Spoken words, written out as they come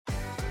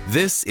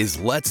This is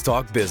Let's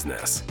Talk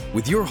Business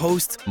with your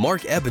hosts,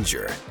 Mark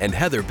Ebinger and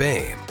Heather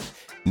Bain.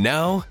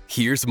 Now,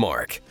 here's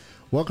Mark.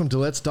 Welcome to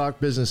Let's Talk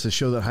Business, a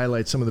show that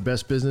highlights some of the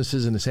best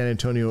businesses in the San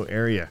Antonio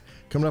area.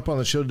 Coming up on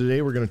the show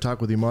today, we're going to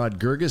talk with Imad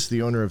Gurgis,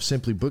 the owner of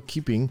Simply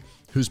Bookkeeping,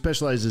 who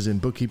specializes in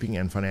bookkeeping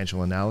and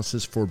financial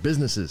analysis for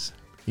businesses.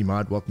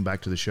 Imad, welcome back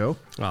to the show.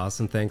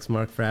 Awesome. Thanks,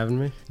 Mark, for having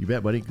me. You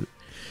bet, buddy.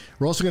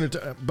 We're also going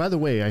to, by the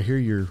way, I hear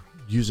you're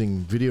using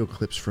video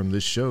clips from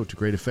this show to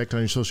great effect on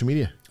your social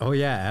media. Oh,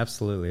 yeah,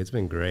 absolutely. It's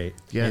been great.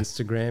 Yeah.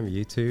 Instagram,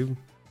 YouTube.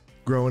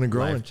 Growing and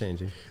growing.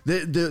 Life-changing.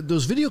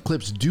 Those video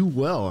clips do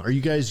well. Are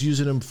you guys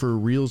using them for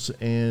reels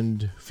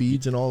and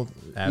feeds and all?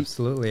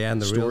 Absolutely,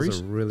 and the stories?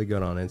 reels are really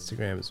good on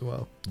Instagram as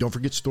well. Don't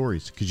forget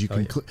stories, because you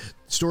can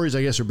stories,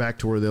 I guess, are back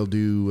to where they'll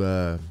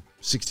do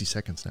 60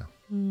 seconds now.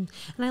 And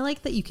I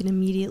like that you can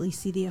immediately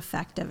see the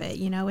effect of it.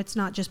 You know, it's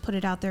not just put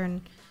it out there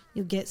and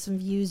you'll get some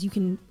views. You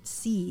can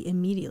see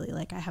immediately,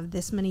 like, I have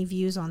this many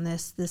views on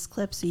this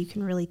clip, so you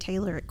can really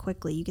tailor it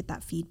quickly. You get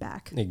that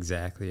feedback.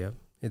 Exactly, yep.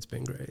 It's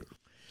been great.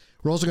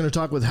 We're also going to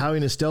talk with Howie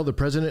Nestel, the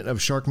president of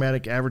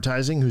Sharkmatic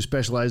Advertising, who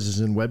specializes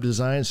in web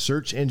design,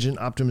 search engine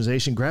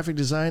optimization, graphic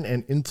design,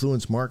 and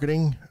influence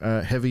marketing.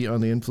 Heavy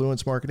on the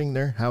influence marketing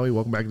there. Howie,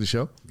 welcome back to the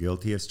show.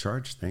 Guilty as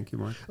charged. Thank you,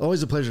 Mark.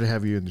 Always a pleasure to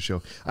have you in the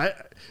show.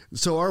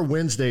 So our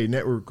Wednesday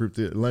network group,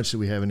 the lunch that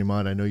we have in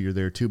Imad, I know you're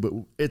there too, but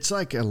it's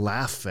like a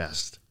laugh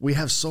fest. We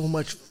have so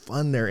much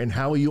fun there. And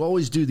Howie, you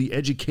always do the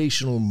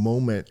educational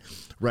moment,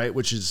 right,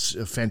 which is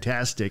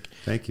fantastic.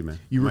 Thank you, man.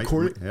 You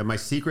record it? My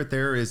secret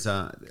there is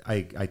I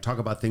talk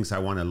about things I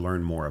want to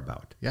learn more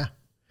about. Yeah.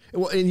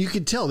 Well, and you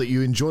can tell that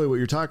you enjoy what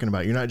you're talking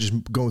about. You're not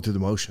just going through the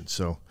motions.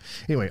 So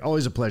anyway,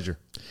 always a pleasure.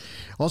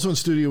 Also in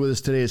studio with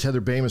us today is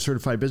Heather Bain, a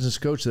certified business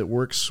coach that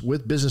works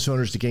with business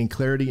owners to gain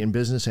clarity in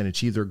business and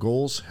achieve their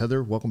goals.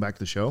 Heather, welcome back to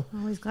the show.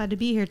 Always glad to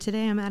be here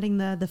today. I'm adding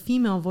the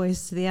female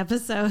voice to the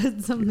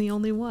episode. I'm the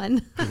only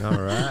one.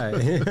 All right.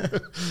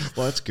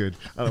 Well, that's good.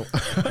 I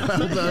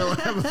don't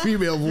have a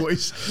female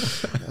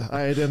voice.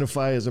 I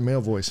identify as a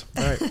male voice.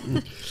 All right.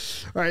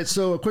 All right.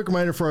 So a quick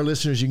reminder for our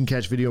listeners, you can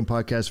catch video and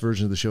podcast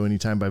versions of the show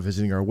anytime by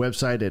visiting our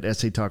website at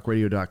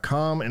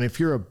satalkradio.com. And if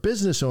you're a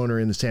business owner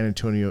in the San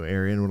Antonio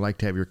area and would like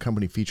to have your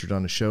company featured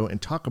on the show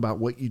and talk about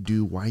what you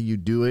do, why you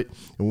do it,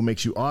 and what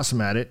makes you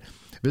awesome at it,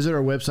 visit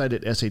our website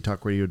at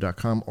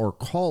satalkradio.com or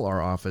call our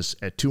office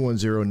at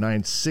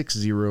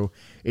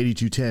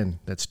 210-960-8210.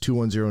 That's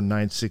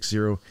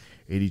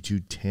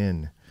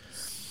 210-960-8210.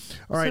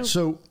 All right,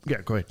 so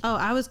yeah, go ahead. Oh,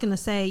 I was going to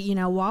say, you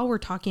know, while we're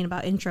talking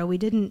about intro, we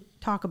didn't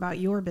talk about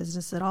your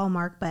business at all,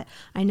 Mark, but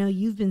I know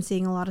you've been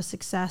seeing a lot of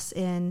success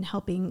in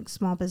helping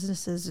small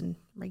businesses and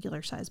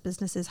regular sized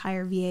businesses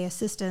hire VA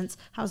assistants.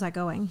 How's that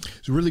going?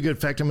 It's really good. In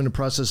fact, I'm in the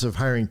process of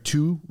hiring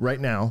 2 right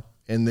now,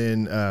 and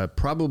then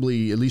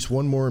probably at least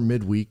one more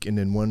midweek, and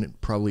then one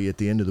probably at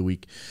the end of the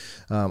week.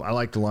 I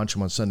like to launch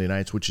them on Sunday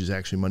nights, which is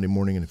actually Monday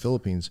morning in the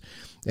Philippines.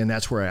 And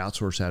that's where I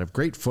outsource out of.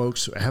 Great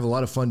folks. I have a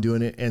lot of fun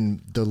doing it.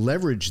 And the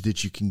leverage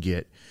that you can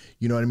get,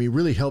 you know what I mean,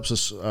 really helps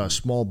us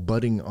small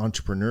budding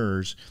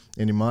entrepreneurs.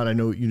 And Imad, I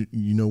know you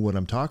know what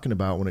I'm talking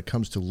about when it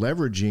comes to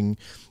leveraging,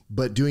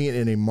 but doing it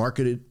in a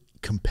marketed,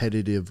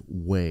 competitive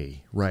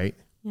way, right?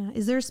 Yeah.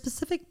 Is there a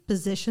specific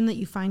position that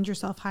you find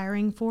yourself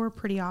hiring for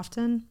pretty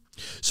often?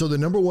 So the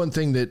number one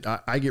thing that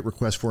I get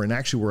requests for, and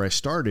actually where I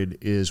started,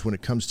 is when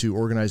it comes to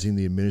organizing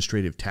the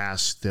administrative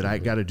tasks that I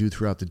got to do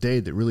throughout the day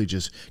that really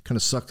just kind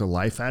of suck the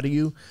life out of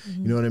you.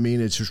 You know what I mean?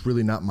 It's just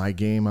really not my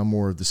game. I'm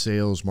more of the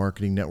sales,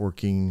 marketing,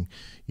 networking,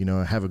 you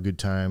know, have a good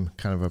time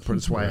kind of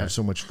that's why I have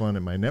so much fun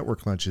at my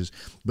network lunches.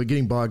 But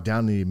getting bogged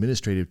down in the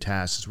administrative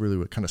tasks is really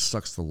what kind of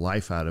sucks the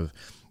life out of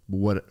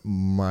what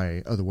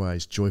my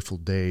otherwise joyful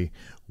day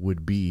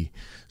would be.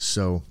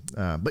 So,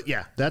 but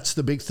yeah, that's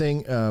the big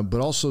thing.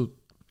 But also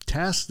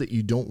tasks that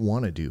you don't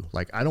want to do.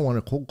 Like, I don't want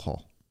a cold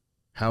call.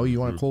 How you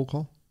want a cold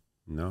call?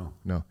 No.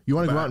 You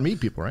want to go out and meet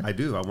people, right? I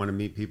do. I want to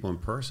meet people in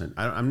person.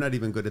 I'm not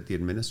even good at the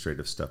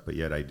administrative stuff, but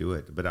yet I do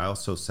it. But I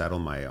also saddle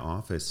my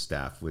office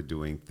staff with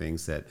doing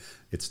things that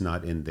it's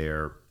not in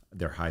their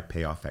high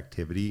payoff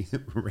activity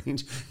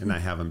range, and I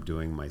have them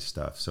doing my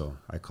stuff. So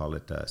I call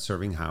it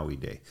Serving Howie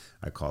Day.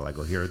 I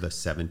go, here are the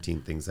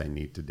 17 things I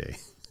need today.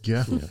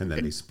 Yeah. And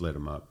then they split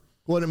them up.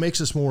 Well, it makes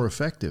us more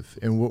effective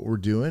in what we're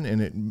doing,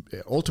 and it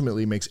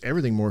ultimately makes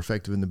everything more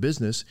effective in the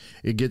business.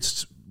 It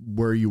gets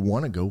where you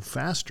want to go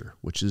faster,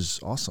 which is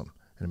awesome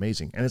and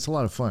amazing. And it's a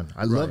lot of fun.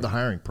 I love the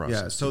hiring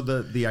process. Yeah. So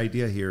the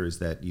idea here is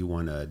that you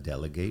want to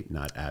delegate,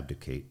 not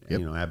abdicate.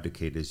 Yep. You know,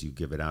 abdicate is you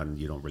give it out and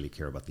you don't really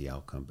care about the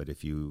outcome. But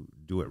if you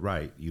do it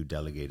right, you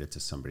delegate it to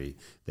somebody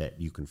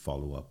that you can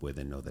follow up with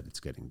and know that it's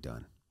getting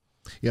done.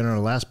 Yeah. In our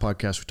last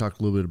podcast, we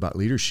talked a little bit about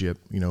leadership,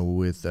 you know,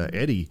 with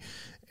Eddie.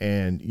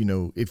 And, you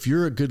know, if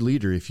you're a good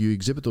leader, if you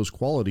exhibit those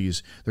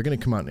qualities, they're going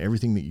to come out in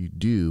everything that you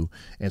do.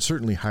 And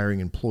certainly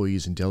hiring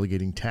employees and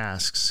delegating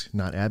tasks,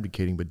 not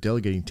abdicating, but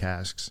delegating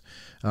tasks,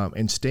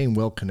 and staying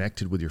well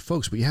connected with your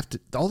folks. But you have to,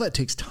 all that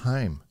takes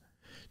time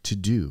to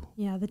do.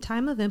 Yeah, the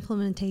time of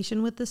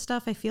implementation with this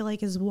stuff, I feel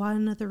like, is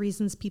one of the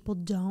reasons people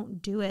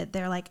don't do it.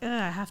 They're like,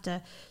 I have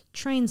to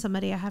train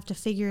somebody, I have to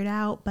figure it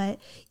out. But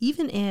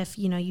even if,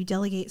 you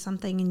delegate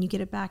something and you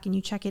get it back and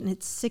you check it and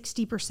it's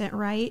 60%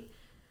 right,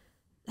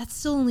 that's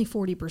still only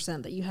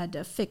 40% that you had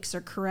to fix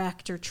or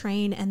correct or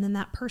train. And then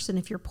that person,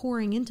 if you're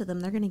pouring into them,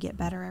 they're going to get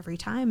better every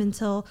time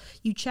until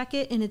you check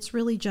it. And it's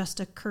really just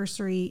a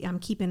cursory, I'm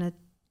keeping a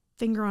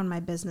finger on my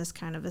business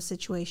kind of a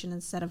situation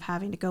instead of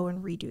having to go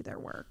and redo their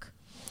work.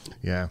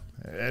 Yeah,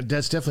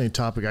 that's definitely a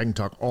topic I can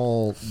talk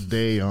all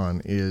day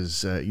on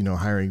is,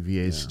 hiring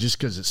VAs just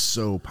because it's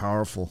so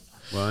powerful.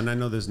 Well, and I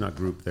know there's not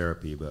group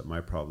therapy, but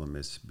my problem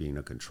is being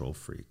a control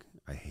freak.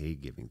 I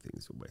hate giving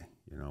things away.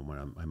 When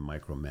I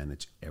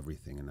micromanage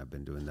everything, and I've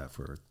been doing that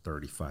for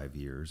 35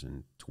 years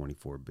and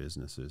 24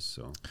 businesses.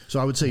 So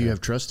I would say you have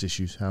trust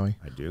issues, Howie.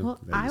 I do. Well,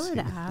 I would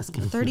ask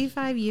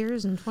 35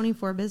 years and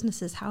 24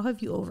 businesses. How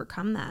have you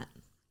overcome that?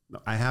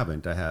 No, I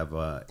haven't. I have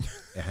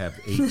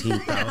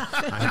 18,000.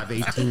 I have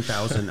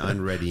 18,000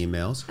 unread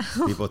emails.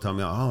 People tell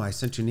me, "Oh, I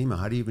sent you an email.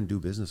 How do you even do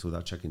business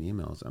without checking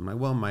emails?" I'm like,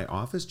 "Well, my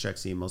office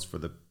checks emails for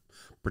the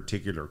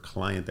particular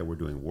client that we're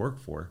doing work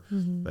for.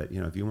 Mm-hmm. But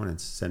if you want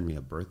to send me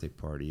a birthday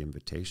party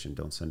invitation,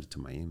 don't send it to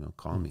my email.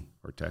 Call me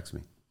or text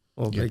me."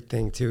 Well, big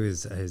thing too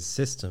is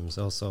systems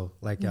also.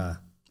 Like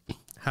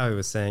Howie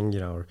was saying,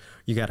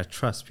 you got to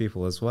trust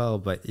people as well.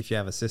 But if you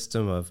have a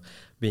system of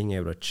being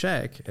able to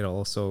check, it'll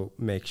also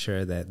make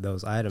sure that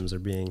those items are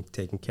being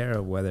taken care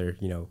of, whether,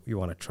 you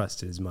want to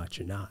trust it as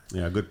much or not.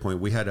 Yeah, good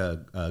point. I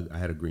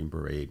had a Green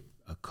Beret,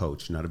 a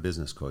coach, not a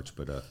business coach,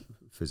 but a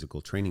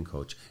physical training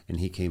coach. And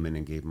he came in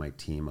and gave my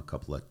team a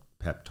couple of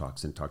pep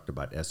talks and talked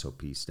about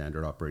SOP,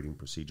 standard operating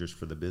procedures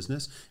for the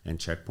business, and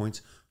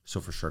checkpoints.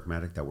 So for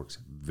Sharkmatic, that works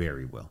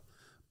very well.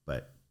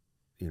 But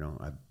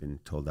I've been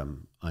told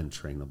I'm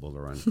untrainable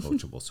or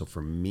uncoachable. So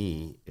for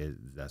me,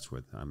 that's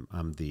where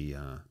I'm the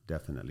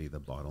definitely the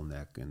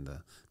bottleneck in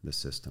the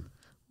system.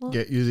 Well,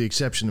 Yeah, you're the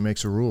exception that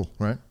makes a rule,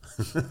 right?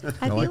 I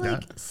feel like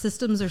like that.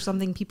 systems are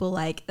something people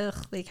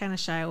they kind of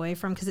shy away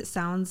from because it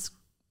sounds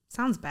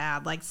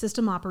bad. Like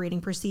system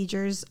operating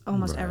procedures,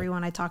 almost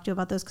everyone I talk to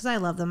about those, because I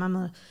love them. I'm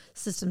a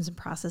systems and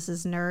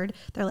processes nerd.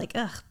 They're like,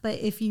 but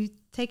if you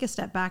take a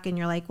step back and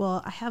you're like,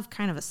 well, I have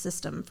kind of a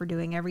system for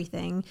doing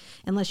everything,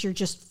 unless you're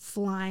just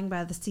flying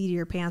by the seat of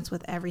your pants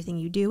with everything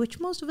you do, which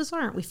most of us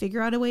aren't. We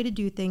figure out a way to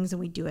do things and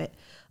we do it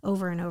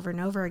over and over and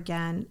over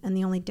again. And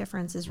the only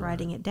difference is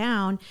writing it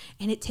down,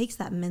 and it takes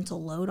that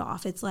mental load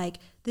off. It's like,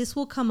 this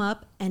will come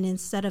up, and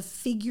instead of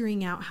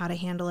figuring out how to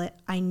handle it,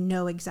 I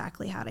know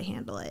exactly how to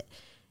handle it.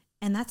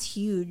 And that's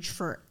huge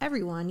for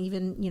everyone.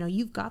 Even,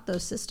 you've got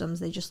those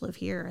systems. They just live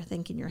here, I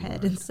think, in your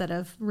head instead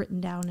of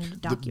written down in a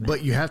document.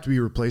 But you have to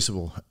be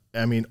replaceable.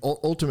 I mean,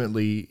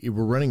 ultimately,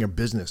 we're running a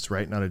business,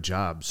 right? Not a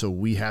job. So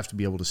we have to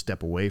be able to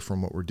step away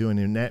from what we're doing.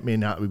 And that may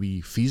not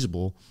be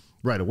feasible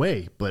right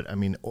away. But I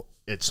mean,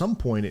 at some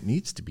point, it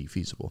needs to be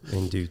feasible.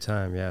 In due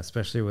time, yeah.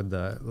 Especially with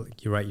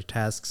you write your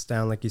tasks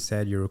down, like you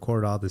said, you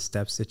record all the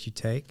steps that you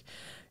take.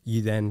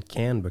 You then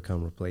can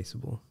become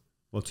replaceable.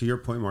 Well, to your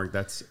point, Mark,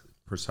 that's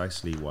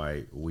precisely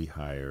why we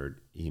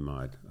hired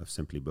Emad of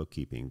Simply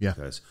Bookkeeping,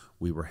 because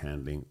we were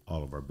handling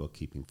all of our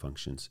bookkeeping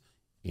functions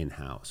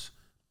in-house.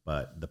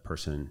 But the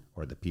person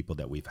or the people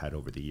that we've had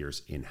over the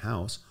years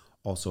in-house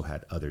also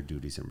had other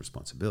duties and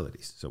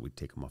responsibilities. So we'd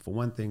take them off of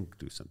one thing,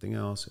 do something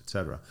else,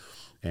 etc.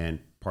 And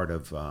part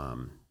of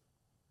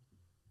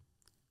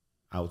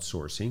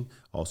outsourcing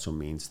also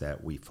means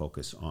that we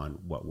focus on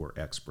what we're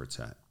experts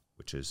at,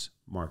 which is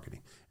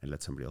marketing, and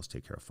let somebody else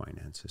take care of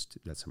finances,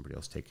 let somebody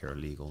else take care of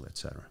legal,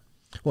 etc.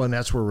 Well, and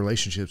that's where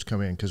relationships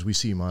come in, because we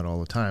see Emad all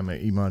the time.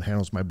 Emad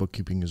handles my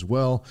bookkeeping as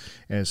well.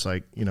 And it's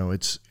like,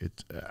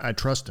 I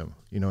trust him.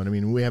 You know what I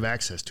mean? We have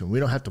access to him. We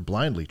don't have to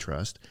blindly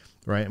trust,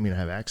 right? I mean, I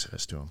have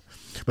access to him.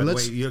 But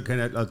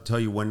I'll tell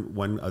you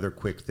one other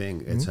quick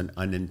thing. It's an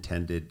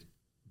unintended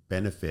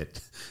benefit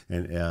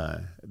and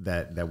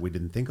that we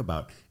didn't think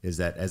about, is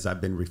that as I've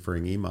been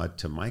referring Emad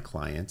to my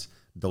clients,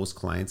 those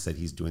clients that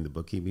he's doing the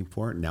bookkeeping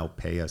for now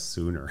pay us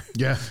sooner.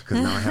 Yeah.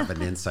 Because now I have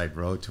an inside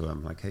road to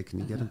him. Like, hey, can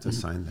you get him to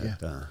sign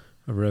that?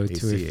 A road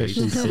ACH? to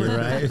efficiency,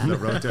 right? The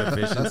road to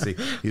efficiency.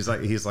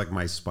 He's like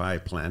my spy.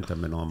 Plant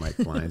him in all my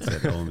clients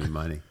that owe me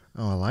money.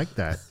 Oh, I like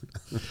that.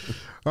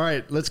 All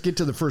right, let's get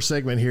to the first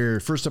segment here.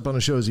 First up on the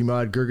show is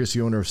Emad Gurgis,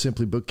 the owner of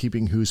Simply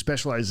Bookkeeping, who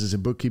specializes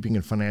in bookkeeping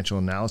and financial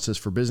analysis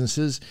for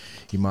businesses.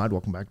 Emad,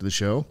 welcome back to the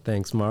show.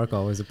 Thanks, Mark.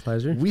 Always a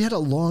pleasure. We had a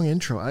long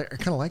intro. I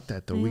kind of like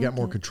that, though. We got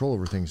more control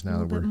over things now.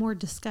 A little bit more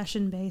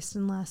discussion based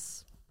and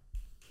less.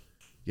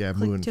 Yeah,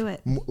 click moving to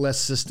it. Less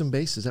system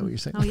based. Is that what you're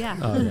saying? Oh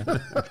yeah.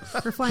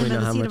 We're flying by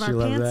the seat of our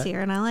pants here,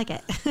 and I like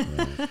it.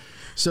 Right.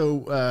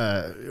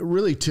 So,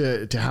 really,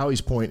 to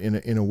Howie's point,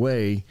 in a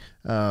way,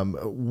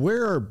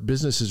 where are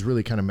businesses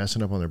really kind of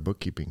messing up on their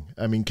bookkeeping?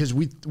 I mean, because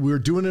we're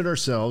doing it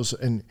ourselves,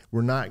 and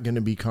we're not going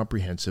to be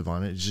comprehensive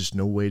on it. There's just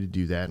no way to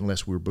do that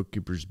unless we're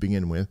bookkeepers to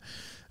begin with.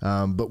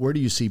 But where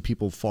do you see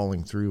people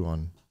falling through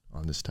on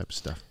this type of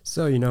stuff?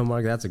 So,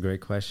 Mark, that's a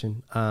great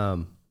question.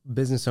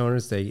 business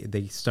owners,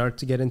 they start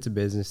to get into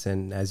business,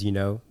 and as you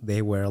know,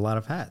 they wear a lot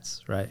of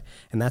hats, right?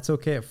 And that's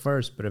okay at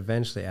first, but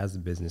eventually as the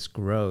business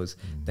grows,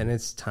 then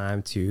it's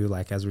time to,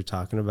 like, as we're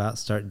talking about,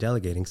 start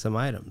delegating some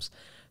items.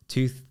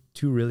 Two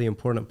really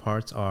important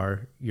parts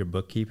are your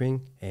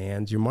bookkeeping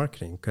and your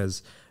marketing,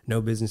 because no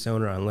business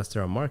owner, unless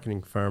they're a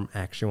marketing firm,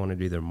 actually want to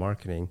do their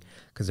marketing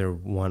because they're,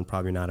 one,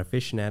 probably not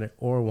efficient at it,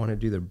 or want to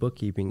do their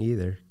bookkeeping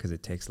either because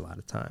it takes a lot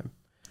of time.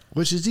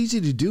 Which is easy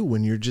to do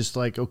when you're just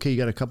like, okay, you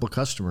got a couple of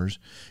customers,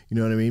 you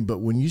know what I mean? But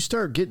when you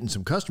start getting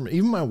some customers,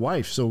 even my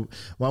wife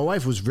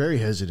was very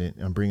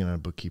hesitant on bringing on a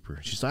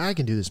bookkeeper. She's like, I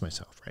can do this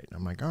myself, right? And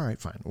I'm like, all right,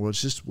 fine. Well,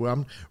 it's just,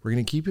 we're going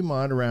to keep him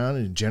on around,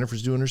 and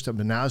Jennifer's doing her stuff.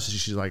 But now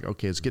she's like,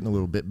 okay, it's getting a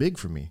little bit big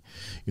for me.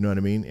 You know what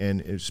I mean? And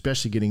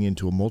especially getting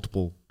into a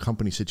multiple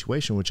company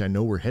situation, which I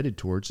know we're headed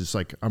towards. It's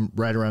like I'm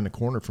right around the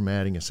corner from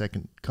adding a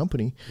second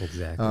company.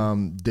 Exactly.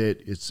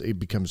 It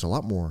becomes a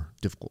lot more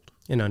difficult.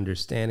 And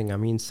understanding, I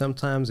mean,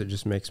 sometimes it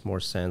just makes more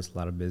sense. A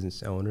lot of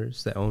business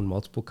owners that own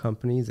multiple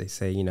companies, they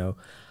say, you know,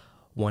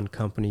 one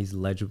company's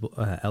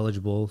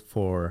eligible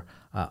for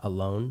a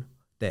loan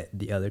that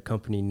the other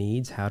company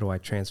needs. How do I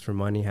transfer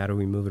money? How do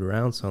we move it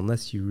around? So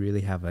unless you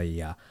really have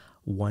a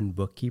one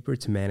bookkeeper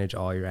to manage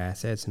all your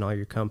assets and all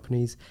your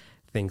companies,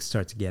 things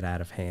start to get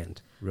out of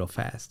hand real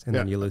fast, and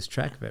then you lose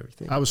track of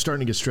everything. I was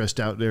starting to get stressed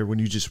out there when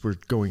you just were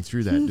going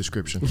through that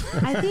description.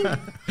 I think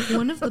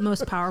one of the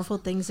most powerful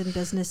things in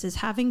business is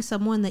having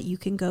someone that you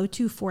can go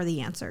to for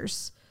the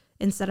answers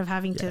instead of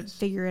having to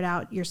figure it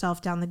out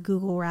yourself down the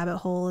Google rabbit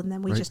hole. And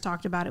then we just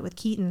talked about it with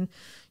Keaton.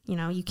 You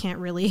know, you can't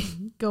really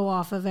go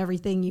off of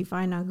everything you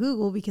find on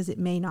Google because it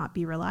may not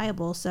be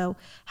reliable. So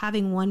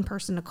having one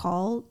person to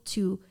call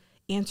to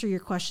answer your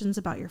questions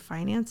about your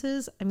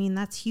finances, I mean,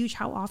 that's huge.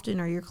 How often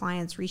are your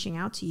clients reaching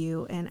out to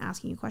you and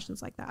asking you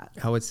questions like that?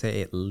 I would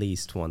say at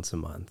least once a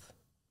month,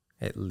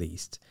 at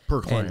least.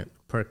 Per client.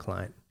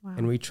 Wow.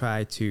 And we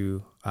try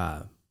to,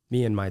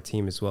 me and my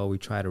team as well, we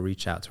try to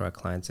reach out to our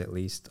clients at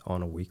least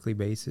on a weekly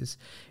basis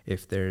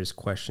if there's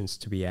questions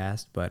to be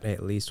asked, but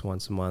at least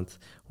once a month,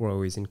 we're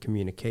always in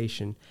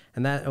communication.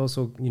 And that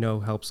also, you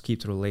know, helps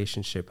keep the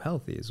relationship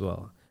healthy as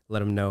well. Let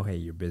them know, hey,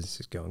 your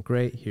business is going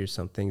great. Here's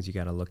some things you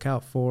got to look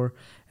out for.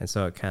 And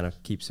so it kind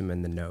of keeps them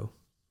in the know.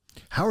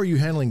 How are you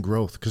handling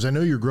growth? Because I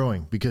know you're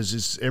growing, because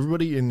it's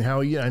everybody, and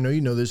I know you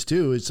know this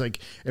too. It's like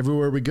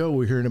everywhere we go,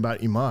 we're hearing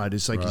about Imad.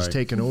 It's like he's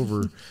taken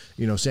over,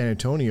 you know, San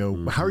Antonio.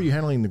 Mm-hmm. How are you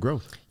handling the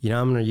growth? You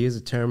know, I'm going to use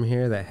a term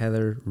here that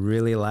Heather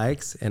really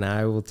likes, and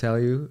I will tell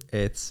you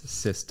it's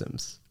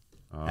systems.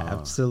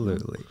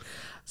 Absolutely.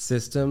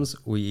 Systems,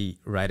 we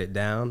write it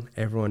down.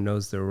 Everyone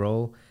knows their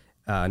role.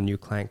 A new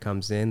client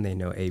comes in, they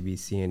know A, B,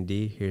 C, and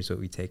D. Here's what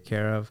we take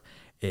care of.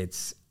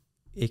 It's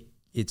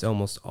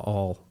almost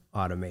all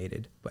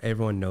automated, but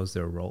everyone knows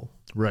their role.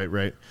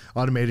 Right.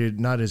 Automated,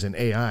 not as in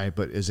AI,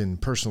 but as in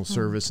personal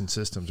service and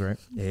systems, right?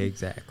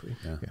 Exactly.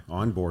 Yeah.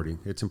 Onboarding,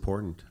 it's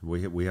important.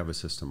 We have a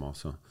system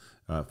also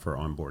for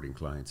onboarding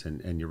clients,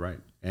 and you're right.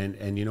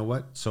 And you know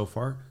what? So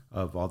far,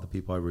 of all the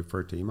people I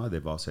referred to Ima,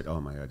 they've all said,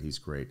 oh my God, he's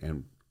great.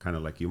 And kind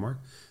of like you,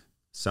 Mark,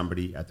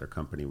 somebody at their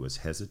company was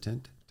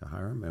hesitant to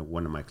hire him. And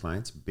one of my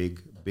clients,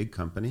 big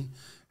company,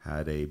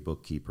 had a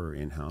bookkeeper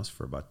in-house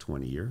for about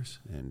 20 years.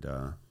 And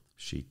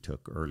she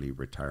took early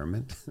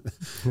retirement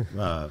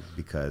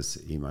because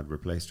Imad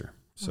replaced her.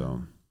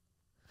 So,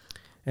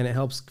 and it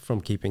helps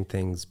from keeping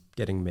things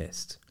getting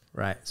missed,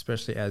 right?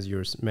 Especially as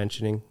you're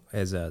mentioning,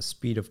 as a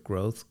speed of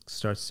growth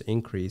starts to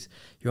increase,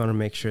 you want to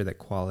make sure that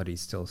quality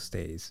still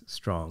stays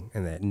strong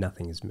and that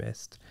nothing is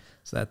missed.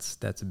 So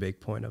that's a big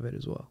point of it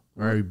as well.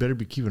 All right, you better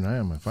be keeping an eye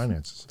on my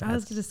finances. I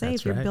was going to say,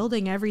 if you're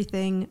building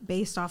everything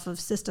based off of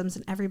systems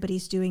and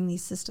everybody's doing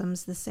these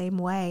systems the same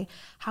way,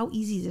 how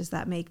easy does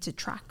that make to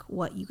track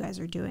what you guys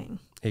are doing?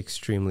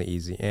 Extremely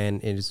easy.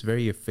 And it is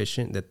very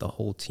efficient that the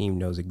whole team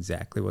knows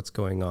exactly what's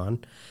going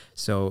on.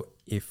 So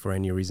if for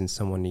any reason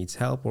someone needs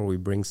help or we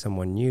bring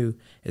someone new,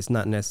 it's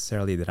not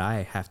necessarily that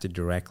I have to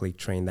directly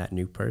train that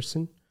new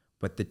person,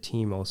 but the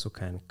team also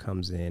kind of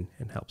comes in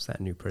and helps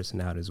that new person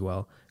out as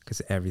well,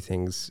 because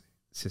everything's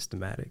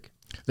systematic.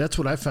 That's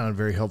what I found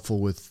very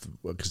helpful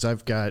because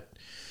I've got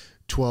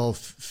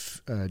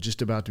 12,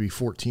 just about to be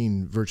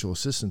 14 virtual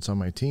assistants on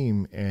my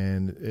team.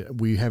 And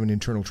we have an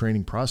internal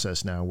training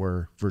process now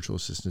where virtual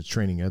assistants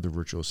training other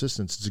virtual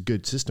assistants. It's a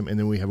good system. And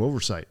then we have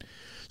oversight.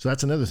 So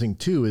that's another thing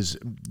too, is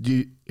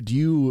do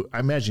you, I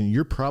imagine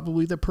you're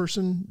probably the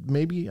person,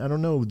 maybe, I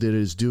don't know, that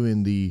is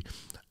doing the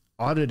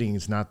auditing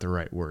is not the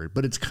right word,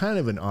 but it's kind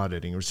of an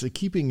auditing, or it's like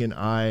keeping an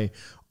eye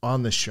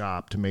on the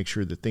shop to make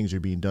sure that things are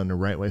being done the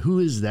right way. Who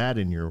is that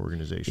in your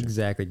organization?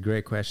 Exactly.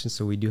 Great question.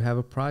 So we do have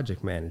a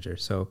project manager.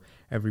 So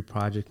every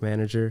project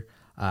manager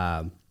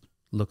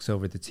looks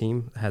over the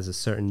team, has a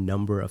certain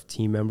number of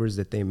team members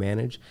that they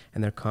manage,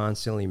 and they're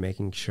constantly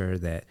making sure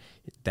that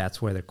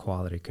that's where their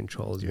quality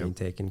control is being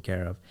taken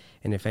care of.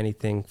 And if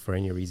anything, for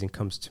any reason,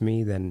 comes to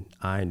me, then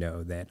I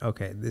know that,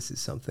 okay, this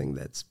is something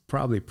that's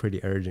probably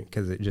pretty urgent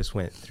because it just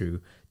went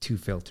through 2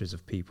 filters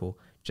of people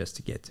just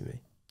to get to me.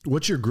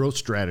 What's your growth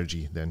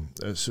strategy then?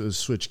 So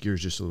switch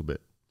gears just a little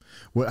bit.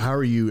 How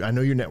are you? I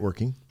know you're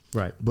networking,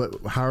 Right. but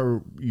how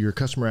are your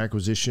customer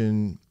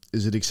acquisition?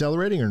 Is it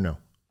accelerating or no?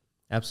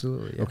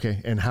 Absolutely. Yeah.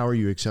 Okay. And how are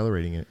you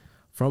accelerating it?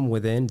 From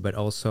within, but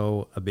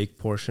also a big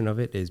portion of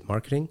it is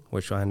marketing,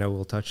 which I know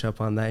we'll touch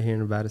up on that here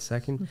in about a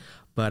second.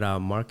 But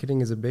marketing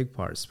is a big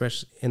part,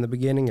 especially in the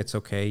beginning. It's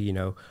okay,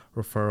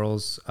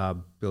 referrals,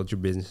 build your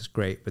business,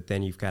 great, but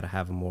then you've got to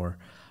have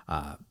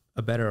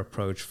a better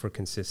approach for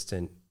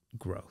consistent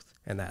growth,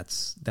 and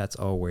that's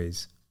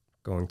always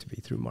going to be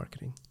through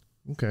marketing.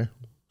 Okay.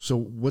 So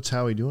what's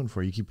Howie doing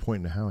for you? You keep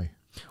pointing to Howie.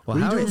 Well,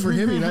 what are you doing for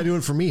him? You're not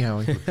doing for me,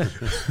 Howie.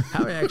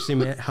 Howie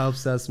actually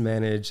helps us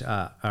manage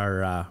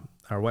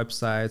our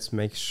websites,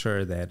 make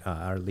sure that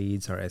our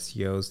leads, our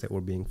SEOs, that we're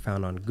being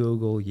found on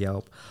Google,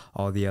 Yelp,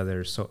 all the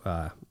other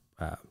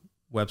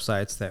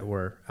websites that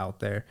were out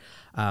there,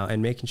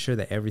 and making sure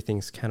that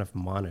everything's kind of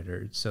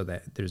monitored so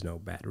that there's no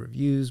bad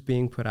reviews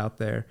being put out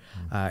there.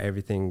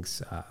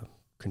 Everything's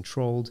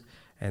controlled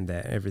and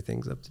that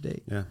everything's up to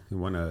date. Yeah, you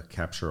want to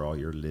capture all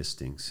your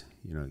listings,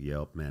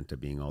 Yelp, Manta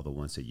being all the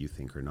ones that you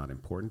think are not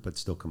important but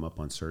still come up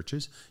on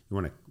searches. You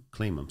want to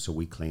claim them, so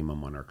we claim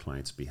them on our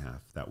client's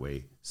behalf. That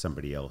way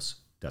somebody else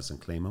doesn't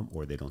claim them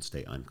or they don't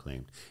stay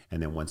unclaimed.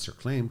 And then once they're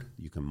claimed,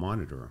 you can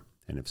monitor them.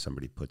 And if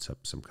somebody puts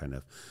up some kind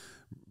of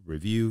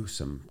review,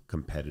 some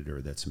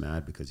competitor that's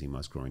mad because he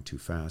must growing too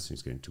fast and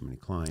he's getting too many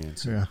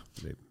clients,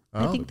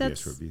 I think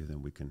that's review,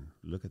 then we can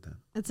look at that.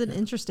 It's an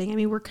interesting. I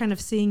mean, we're kind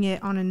of seeing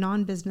it on a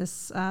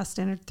non-business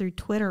standard through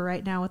Twitter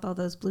right now with all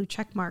those blue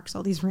check marks.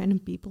 All these random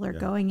people are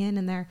going in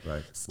and they're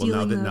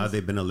stealing. Well, now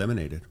they've been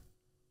eliminated.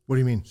 What do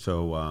you mean?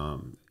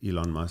 So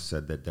Elon Musk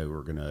said that they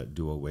were going to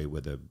do away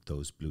with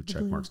those blue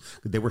check marks.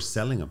 They were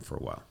selling them for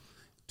a while.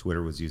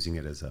 Twitter was using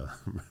it as a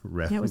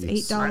revenue. Yeah, it was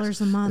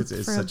 $8 a month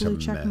it's for a blue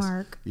check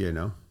mark.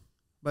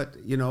 But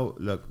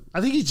look, I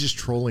think he's just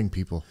trolling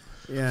people.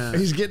 Yeah,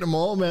 he's getting them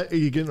all mad.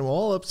 He's getting them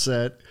all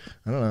upset.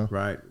 I don't know.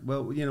 Right.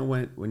 Well,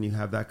 when you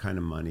have that kind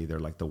of money, they're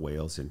like the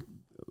whales in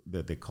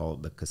that they call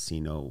the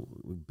casino,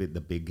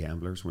 the big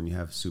gamblers. When you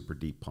have super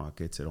deep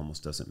pockets, it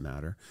almost doesn't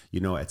matter.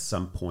 At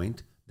some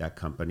point, that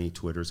company,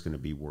 Twitter's going to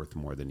be worth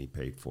more than he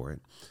paid for it.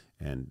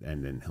 And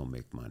then he'll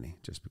make money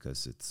just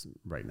because it's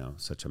right now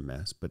such a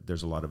mess. But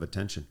there's a lot of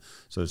attention.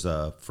 So there's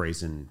a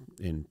phrase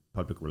in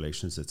public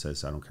relations that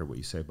says, I don't care what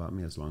you say about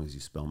me as long as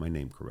you spell my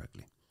name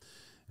correctly.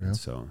 Yeah. And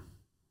so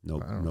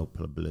no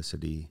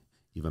publicity,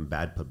 even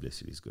bad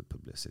publicity is good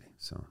publicity.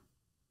 So.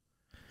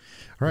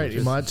 All right,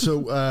 Imad. So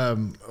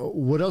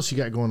what else you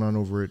got going on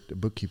over at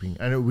Bookkeeping?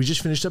 I know we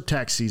just finished up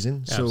tax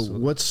season. So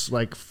what's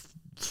like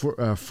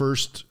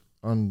first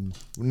on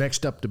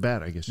next up to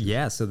bat, I guess?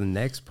 Yeah, so the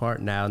next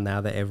part now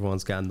that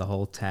everyone's gotten the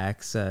whole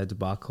tax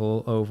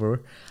debacle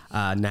over,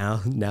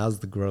 now's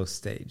the growth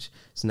stage.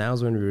 So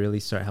now's when we really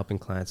start helping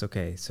clients.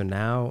 Okay, so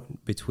now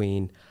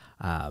between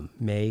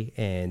May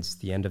and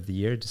the end of the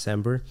year,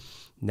 December,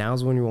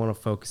 now's when you want to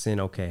focus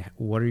in. Okay,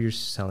 what are your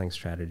selling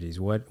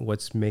strategies?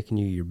 What's making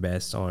you your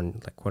best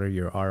on, like, what are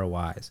your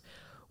ROIs?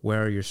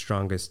 Where are your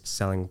strongest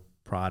selling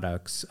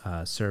products,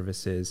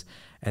 services,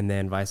 and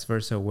then vice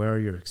versa, where are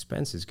your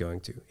expenses going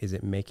to? Is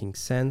it making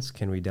sense?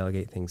 Can we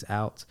delegate things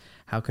out?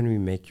 How can we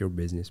make your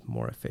business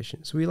more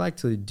efficient? So we like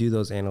to do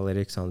those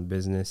analytics on the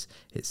business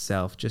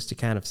itself just to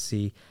kind of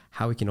see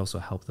how we can also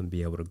help them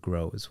be able to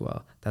grow as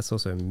well. That's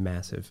also a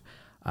massive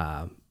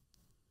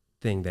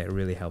thing that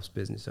really helps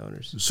business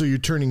owners. So you're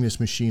turning this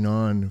machine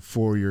on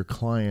for your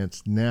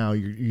clients now.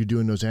 You're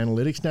doing those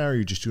analytics now, or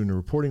you're just doing the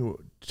reporting?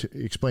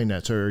 Explain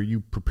that. So are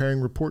you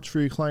preparing reports for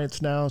your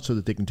clients now so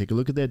that they can take a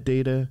look at that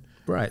data?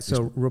 Right.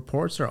 So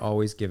reports are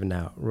always given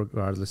out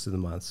regardless of the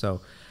month.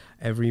 So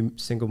every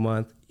single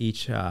month,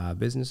 each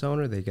business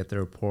owner, they get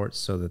their reports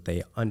so that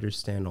they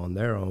understand on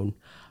their own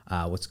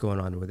what's going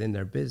on within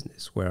their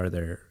business. Where are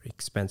their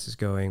expenses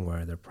going? Where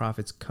are their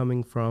profits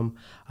coming from?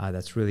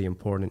 That's really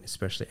important,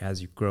 especially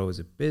as you grow as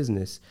a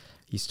business.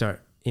 You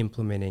start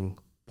implementing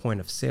point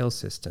of sale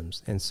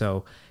systems. And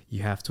so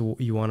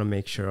you want to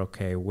make sure,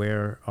 okay,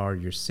 where are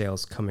your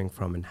sales coming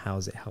from and how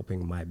is it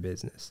helping my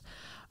business?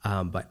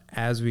 But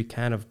as we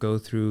kind of go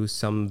through,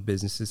 some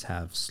businesses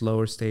have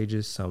slower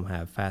stages, some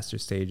have faster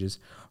stages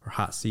or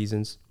hot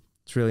seasons.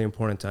 It's really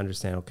important to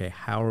understand, okay,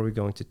 how are we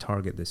going to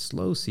target the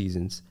slow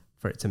seasons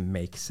for it to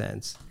make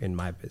sense in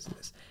my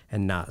business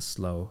and not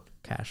slow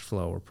cash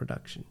flow or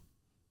production?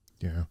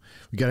 Yeah,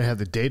 we got to have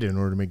the data in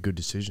order to make good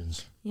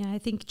decisions. Yeah, I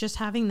think just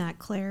having that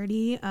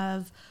clarity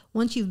of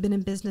once you've been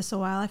in business a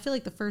while, I feel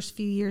like the first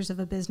few years of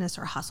a business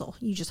are hustle.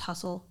 You just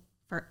hustle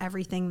for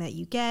everything that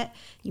you get.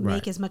 You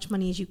make as much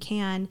money as you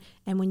can.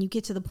 And when you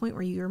get to the point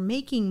where you're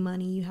making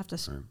money, you have to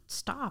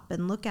stop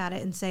and look at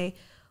it and say,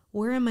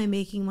 where am I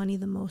making money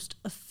the most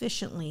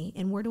efficiently?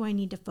 And where do I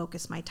need to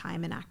focus my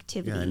time and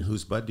activity? Yeah, and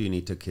whose butt do you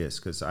need to kiss?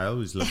 Because I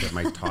always look at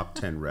my top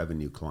 10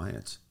 revenue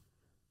clients.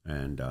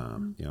 And,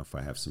 if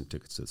I have some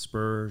tickets to the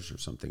Spurs or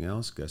something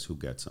else, guess who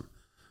gets them?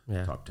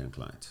 Yeah. Top 10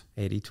 clients.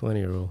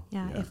 80-20 rule.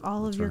 Yeah, if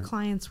all of your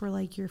clients were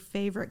like your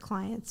favorite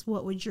clients,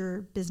 what would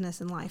your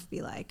business and life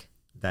be like?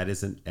 That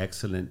is an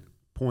excellent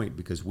point,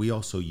 because we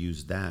also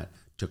use that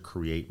to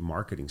create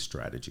marketing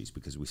strategies,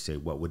 because we say,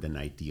 what would an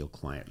ideal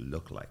client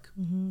look like?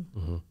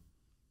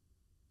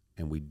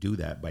 And we do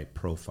that by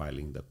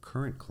profiling the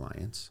current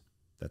clients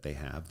that they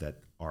have, that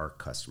our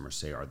customers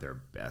say are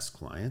their best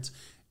clients.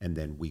 And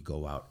then we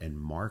go out and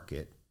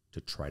market to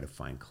try to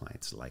find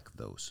clients like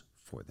those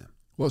for them.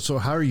 Well, so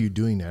how are you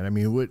doing that? I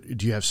mean, what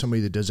do you have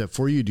somebody that does that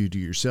for you? Do you do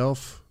it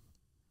yourself?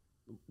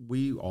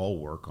 We all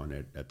work on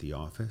it at the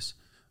office,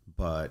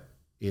 but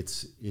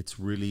it's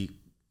really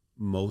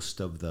most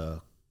of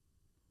the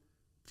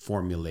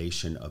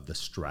formulation of the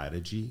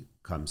strategy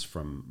comes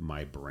from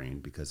my brain,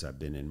 because I've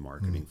been in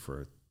marketing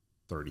for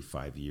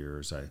 35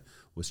 years. I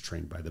was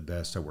trained by the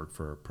best. I worked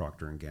for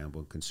Procter & Gamble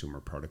in consumer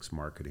products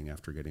marketing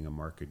after getting a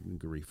marketing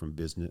degree from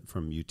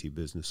UT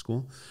Business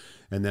School.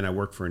 And then I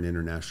worked for an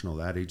international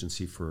ad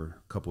agency for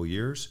a couple of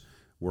years,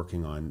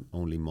 working on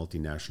only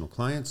multinational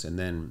clients. And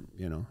then,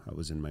 I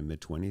was in my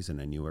mid-20s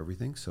and I knew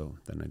everything. So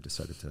then I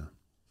decided to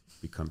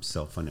become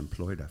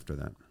self-unemployed after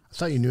that. I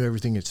thought you knew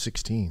everything at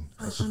 16.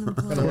 I know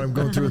what I'm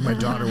going through with my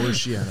daughter. Where's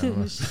she at? All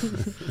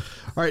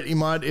right,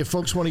 Imad, if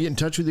folks want to get in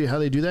touch with you, how do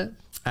they do that?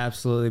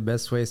 Absolutely.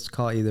 Best way is to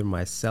call either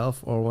myself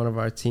or one of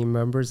our team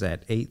members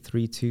at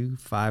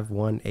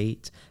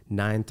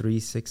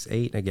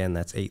 832-518-9368. Again,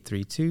 that's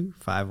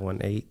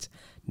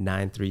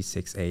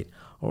 832-518-9368.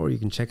 Or you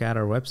can check out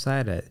our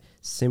website at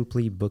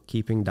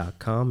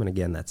simplybookkeeping.com. And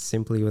again, that's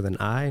simply with an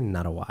I,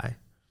 not a Y.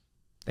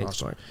 Thanks,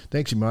 Awesome. Mark.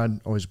 Thanks,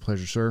 Imad. Always a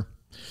pleasure, sir.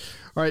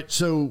 All right,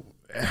 so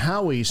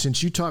Howie,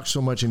 since you talk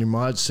so much in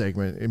Imad's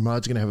segment,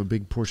 Imad's going to have a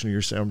big portion of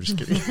your segment. I'm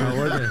just kidding.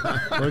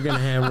 We're gonna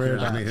hammer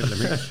it out.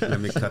 Let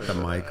me cut the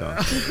mic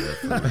off.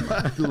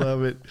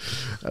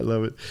 I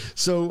love it.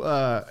 So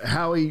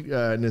Howie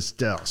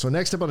Nestel. So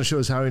next up on the show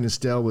is Howie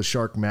Nestel with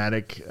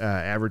Sharkmatic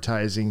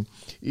Advertising.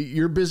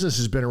 Your business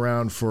has been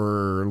around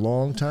for a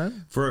long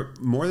time? For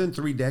more than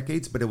 3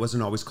 decades, but it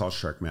wasn't always called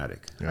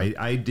Sharkmatic. Yeah.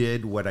 I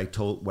did what I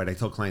told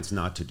clients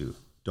not to do.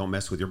 Don't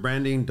mess with your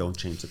branding. Don't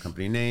change the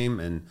company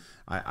name. And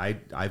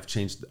I've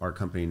changed our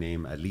company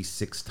name at least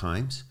 6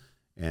 times.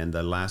 And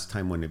the last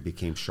time when it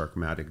became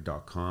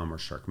Sharkmatic.com or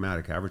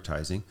Sharkmatic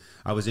Advertising,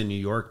 I was in New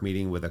York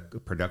meeting with a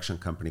production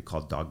company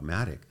called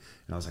Dogmatic.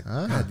 And I was like,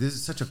 God, this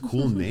is such a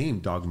cool name,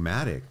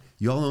 Dogmatic.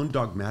 You all own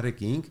Dogmatic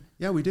Inc.?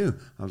 Yeah, we do.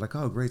 I was like,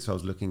 oh, great. So I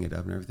was looking it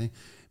up and everything.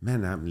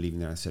 Man, I'm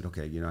leaving there. I said,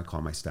 okay, I call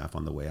my staff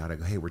on the way out. I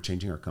go, hey, we're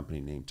changing our company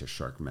name to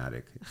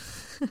Sharkmatic,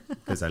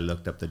 because I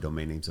looked up the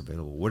domain names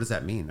available. What does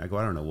that mean? I go,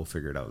 I don't know. We'll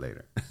figure it out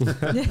later.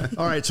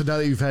 All right. So now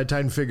that you've had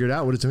time to figure it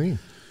out, what does it mean?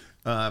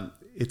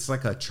 It's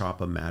like a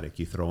Chop-O-Matic.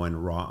 You throw in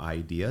raw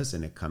ideas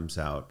and it comes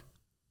out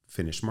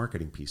finished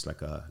marketing piece,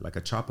 like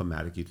a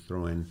Chop-O-Matic. You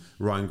throw in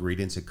raw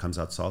ingredients, it comes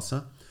out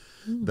salsa.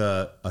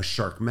 A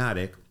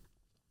Sharkmatic,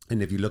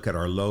 and if you look at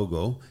our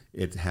logo,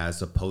 it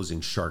has opposing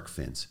shark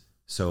fins.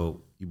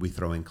 So we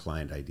throw in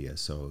client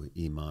ideas. So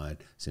Imad,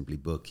 Simply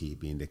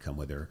Bookkeeping, they come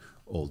with their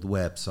old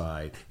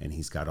website, and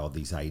he's got all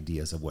these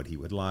ideas of what he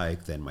would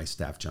like. Then my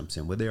staff jumps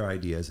in with their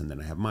ideas, and then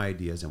I have my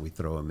ideas, and we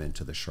throw them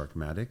into the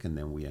Sharkmatic, and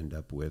then we end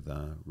up with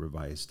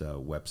revised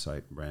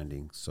website,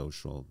 branding,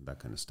 social, that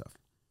kind of stuff.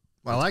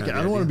 I like it.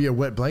 I don't want to be a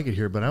wet blanket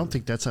here, but I don't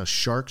think that's how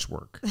sharks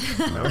work.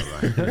 No, right?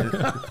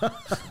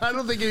 I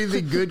don't think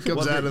anything good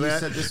comes out of that. You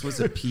said this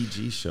was a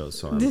PG show,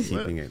 so I'm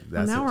keeping it.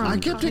 That's Now we're I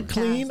on kept it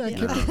clean. I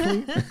kept it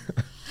clean.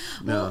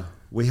 No,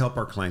 we help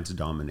our clients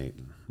dominate,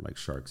 like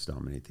sharks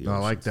dominate the ocean. I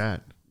like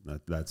that.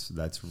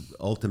 That's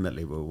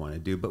ultimately what we want to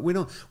do. But we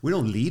don't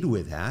lead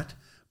with that.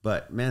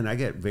 But man, I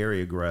get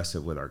very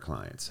aggressive with our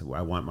clients.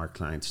 I want my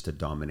clients to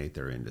dominate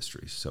their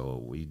industry.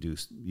 So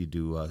you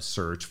do a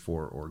search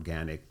for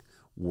organic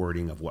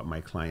wording of what my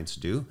clients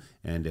do,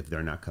 and if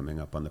they're not coming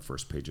up on the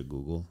first page of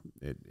Google,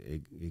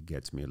 it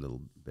gets me a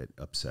little bit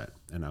upset.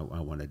 And I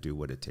want to do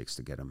what it takes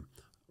to get them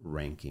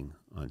ranking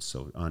on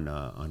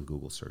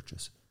Google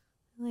searches.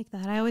 I like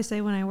that. I always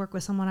say when I work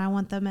with someone, I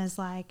want them as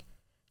like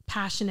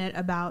passionate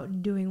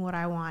about doing what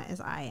I want as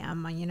I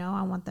am.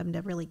 I want them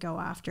to really go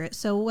after it.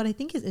 So what I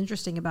think is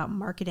interesting about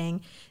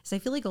marketing is I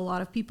feel like a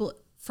lot of people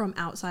from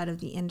outside of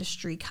the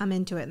industry come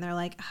into it and they're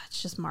like,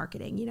 it's just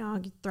marketing.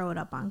 I'll throw it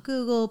up on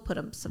Google, put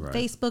up some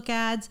Facebook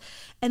ads,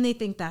 and they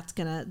think that's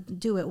going to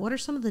do it. What are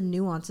some of the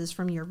nuances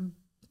from your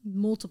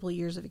multiple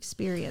years of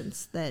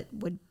experience that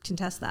would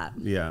contest that?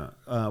 Yeah.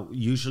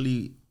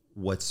 Usually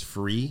what's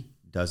free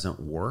doesn't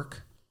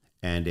work.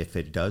 And if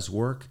it does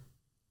work,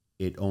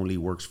 it only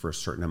works for a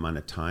certain amount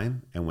of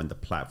time. And when the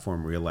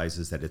platform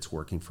realizes that it's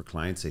working for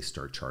clients, they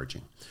start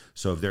charging.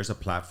 So if there's a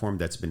platform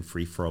that's been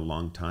free for a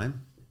long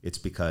time, it's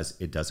because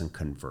it doesn't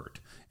convert.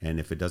 And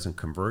if it doesn't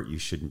convert, you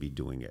shouldn't be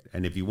doing it.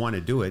 And if you want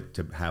to do it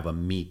to have a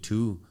Me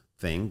Too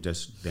thing,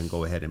 just then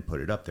go ahead and put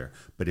it up there.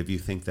 But if you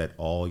think that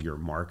all your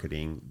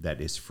marketing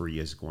that is free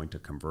is going to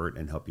convert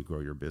and help you grow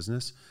your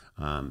business,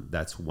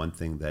 that's one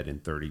thing that in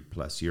 30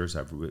 plus years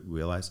I've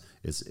realized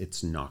is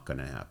it's not going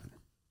to happen.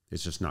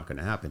 It's just not going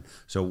to happen.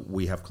 So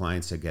we have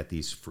clients that get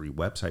these free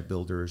website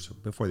builders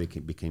before they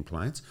became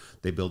clients.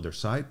 They build their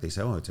site. They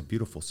say, oh, it's a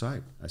beautiful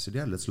site. I said,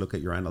 yeah, let's look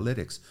at your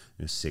analytics.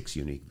 6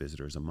 unique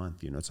visitors a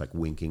month. It's like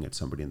winking at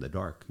somebody in the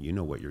dark. You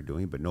know what you're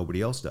doing, but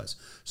nobody else does.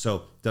 So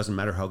it doesn't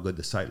matter how good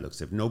the site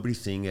looks. If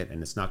nobody's seeing it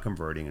and it's not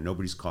converting and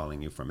nobody's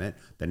calling you from it,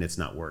 then it's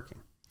not working.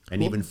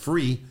 And even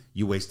free,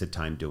 you wasted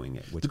time doing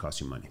it, which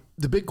costs you money.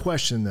 The big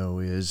question, though,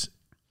 is,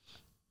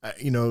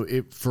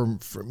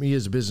 for me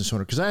as a business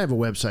owner, because I have a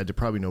website that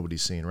probably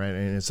nobody's seen, right?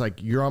 And it's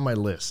like, you're on my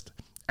list,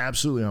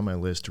 absolutely on my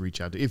list to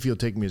reach out to, if you'll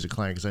take me as a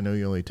client, because I know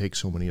you only take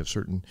so many of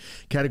certain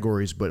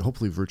categories, but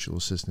hopefully virtual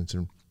assistants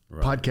and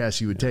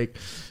podcasts you would take.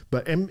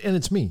 But, and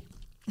it's me.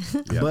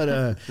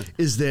 But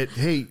is that,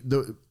 hey,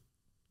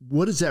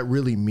 what does that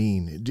really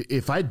mean?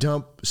 If I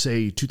dump,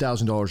 say,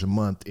 $2,000 a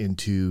month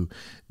into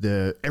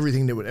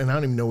everything that would, and I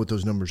don't even know what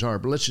those numbers are,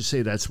 but let's just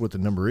say that's what the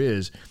number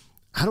is.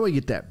 How do I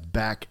get that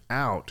back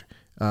out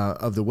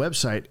of the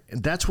website?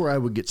 And that's where I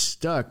would get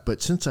stuck.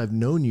 But since I've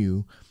known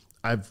you,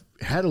 I've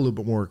had a little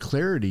bit more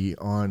clarity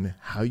on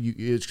how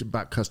it's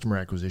about customer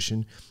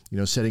acquisition,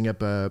 setting up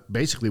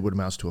basically what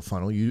amounts to a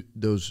funnel. I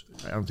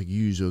don't think you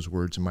use those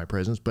words in my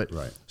presence, but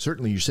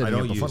certainly you're setting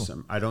up a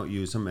funnel. I don't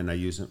use them, and I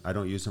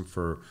don't use them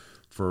for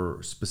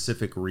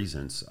specific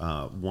reasons.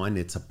 One,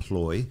 it's a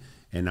ploy.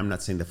 And I'm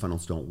not saying the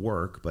funnels don't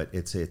work, but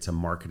it's a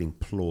marketing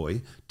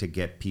ploy to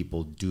get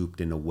people duped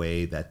in a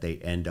way that they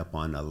end up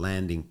on a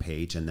landing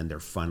page and then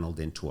they're funneled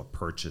into a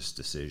purchase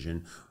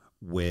decision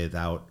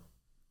without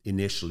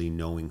initially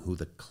knowing who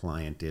the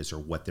client is or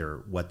what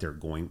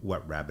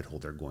rabbit hole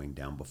they're going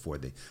down before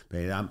they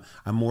pay. I'm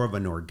more of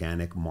an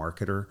organic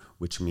marketer,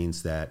 which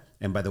means that,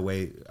 and by the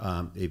way,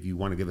 if you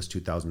want to give us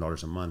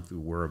 $2,000 a month,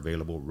 we're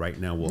available right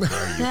now. We'll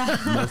hire you.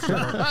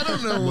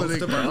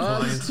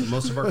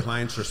 Most of our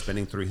clients are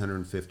spending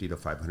 $350 to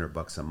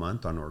 $500 a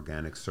month on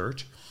organic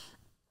search.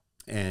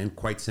 And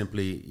quite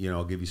simply,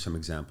 I'll give you some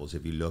examples.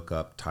 If you look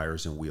up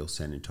Tires and Wheels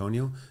San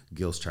Antonio,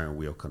 Gil's Tire and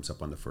Wheel comes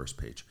up on the first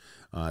page.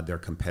 Their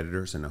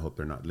competitors, and I hope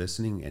they're not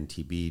listening,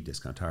 NTB,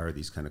 Discount Tire,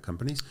 these kind of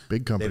companies.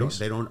 Big companies.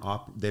 They don't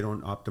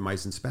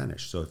optimize in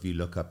Spanish. So if you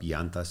look up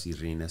Llantas y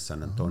Rines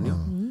San Antonio,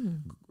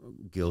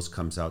 Gil's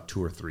comes out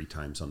 2 or 3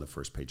 times on the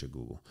first page of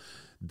Google.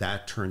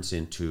 That turns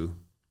into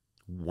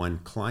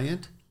one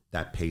client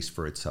that pays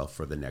for itself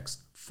for the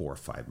next 4 or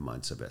 5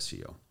 months of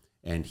SEO.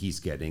 And he's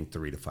getting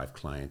 3 to 5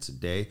 clients a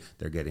day.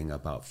 They're getting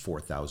about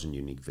 4,000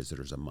 unique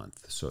visitors a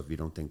month. So if you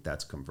don't think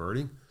that's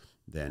converting,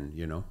 then,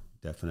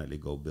 definitely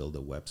go build a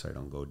website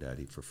on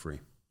GoDaddy for free.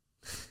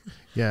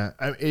 Yeah,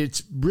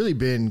 it's really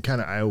been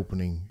kind of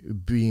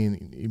eye-opening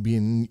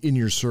being in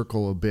your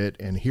circle a bit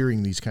and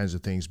hearing these kinds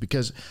of things,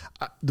 because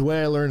the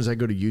way I learn is I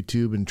go to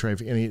YouTube and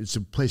it's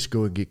a place to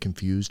go and get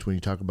confused when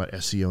you talk about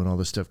SEO and all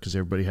this stuff, because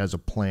everybody has a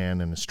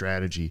plan and a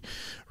strategy,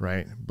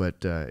 right?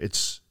 But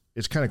it's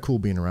kind of cool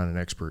being around an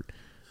expert.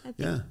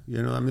 Yeah.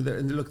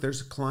 Look,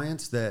 there's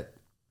clients that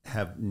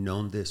have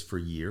known this for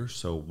years.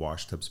 So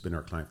Washtub's been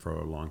our client for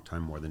a long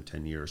time, more than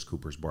 10 years.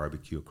 Cooper's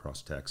Barbecue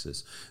across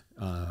Texas.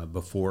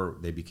 Before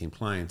they became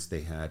clients,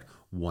 they had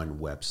one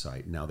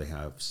website. Now they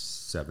have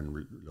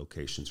 7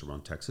 locations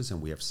around Texas,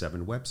 and we have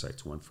 7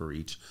 websites, one for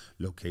each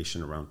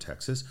location around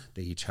Texas.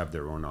 They each have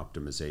their own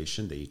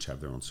optimization. They each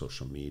have their own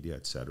social media,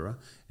 et cetera.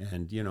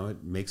 And,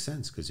 it makes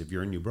sense, because if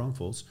you're in New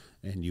Braunfels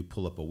and you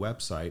pull up a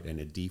website and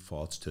it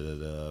defaults to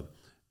the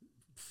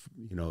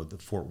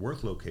Fort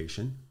Worth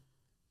location,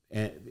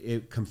 and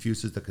it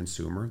confuses the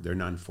consumer. They're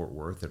not in Fort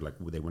Worth. They're like,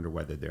 they wonder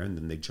why they're there, and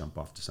then they jump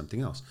off to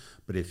something else.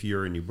 But if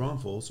you're in New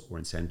Braunfels or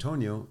in San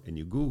Antonio and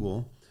you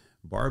Google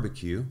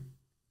barbecue,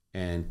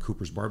 and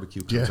Cooper's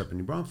Barbecue comes up in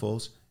New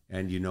Braunfels,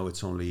 and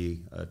it's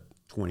only a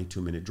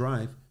 22-minute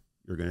drive,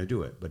 you're going to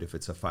do it. But if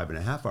it's a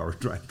 5.5-hour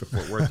drive to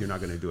Fort Worth, you're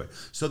not going to do it.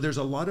 So there's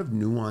a lot of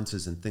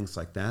nuances and things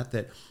like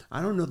that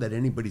I don't know that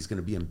anybody's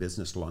going to be in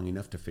business long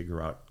enough to figure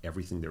out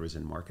everything there is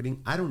in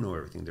marketing. I don't know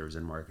everything there is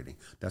in marketing.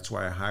 That's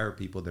why I hire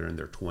people that are in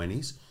their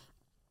 20s.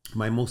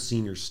 My most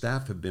senior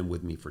staff have been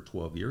with me for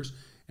 12 years,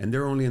 and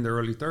they're only in their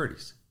early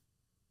 30s.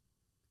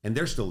 And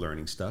they're still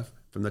learning stuff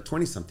from the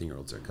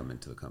 20-something-year-olds that come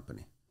into the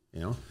company.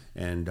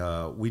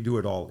 And we do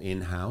it all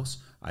in-house.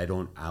 I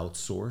don't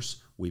outsource.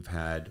 We've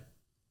had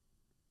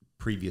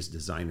previous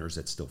designers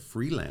that still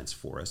freelance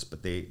for us,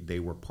 but they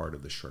were part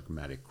of the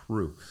Sharkmatic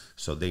crew,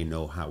 so they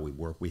know how we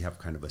work. We have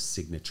kind of a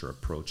signature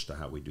approach to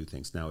how we do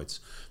things. Now it's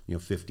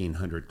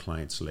 1,500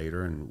 clients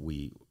later, and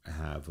we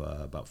have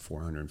about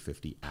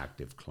 450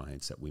 active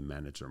clients that we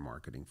manage their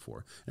marketing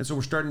for. And so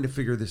we're starting to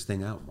figure this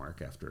thing out,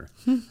 Mark, after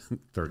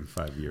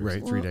 35 years.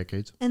 Right, 3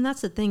 decades. And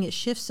that's the thing. It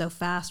shifts so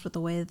fast with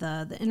the way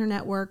the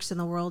internet works, and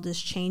the world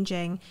is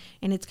changing.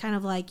 And it's kind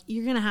of like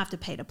you're going to have to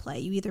pay to play.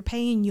 You either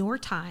pay in your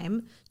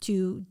time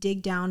to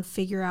dig down,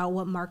 figure out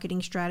what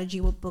marketing strategy,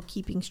 what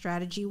bookkeeping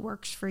strategy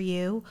works for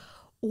you,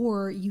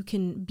 or you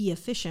can be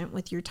efficient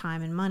with your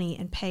time and money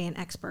and pay an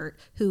expert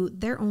who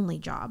their only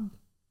job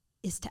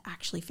is to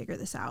actually figure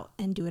this out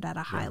and do it at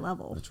a high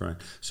level. That's right.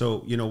 So,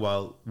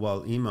 while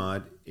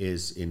Emad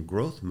is in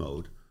growth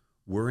mode,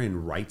 we're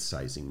in right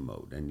sizing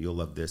mode, and you'll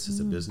love this as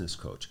a business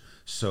coach.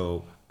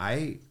 So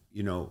I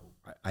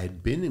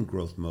had been in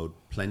growth mode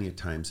plenty of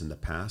times in the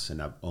past,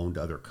 and I've owned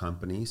other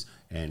companies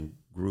and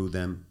grew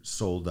them,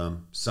 sold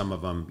them. Some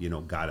of them,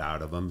 got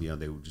out of them,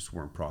 they just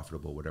weren't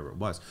profitable, whatever it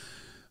was.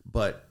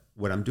 But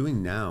what I'm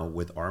doing now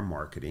with our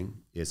marketing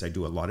is I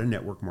do a lot of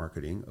network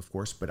marketing, of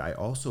course, but I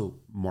also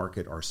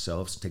market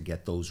ourselves to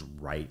get those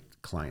right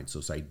clients,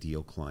 those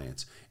ideal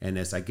clients. And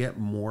as I get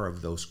more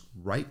of those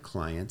right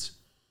clients,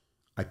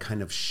 I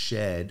kind of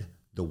shed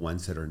the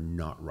ones that are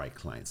not right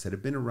clients, that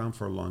have been around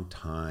for a long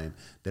time.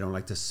 They don't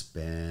like to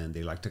spend,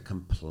 they like to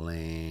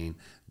complain.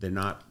 They're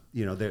not,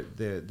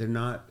 they're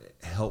not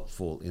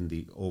helpful in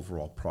the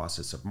overall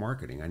process of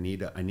marketing. I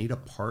need a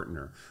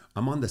partner.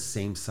 I'm on the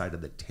same side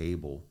of the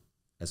table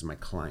as my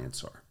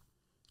clients are.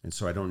 And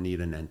so I don't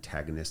need an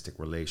antagonistic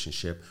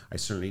relationship. I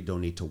certainly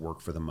don't need to work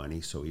for the money.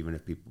 So even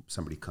if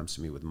somebody comes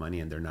to me with money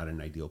and they're not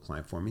an ideal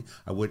client for me,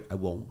 I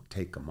won't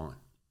take them on.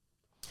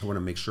 I want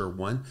to make sure,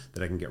 one,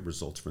 that I can get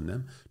results from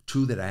them.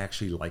 Two, that I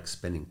actually like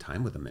spending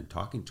time with them and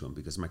talking to them,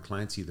 because my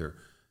clients either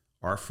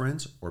are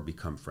friends or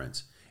become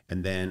friends.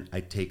 And then I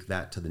take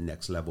that to the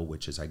next level,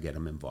 which is I get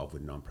them involved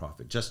with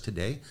nonprofit. Just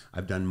today,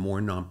 I've done more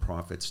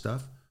nonprofit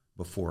stuff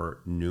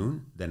before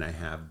noon than I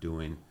have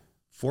doing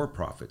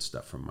for-profit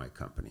stuff from my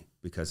company,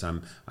 because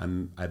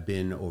I've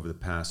been over the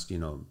past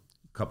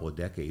couple of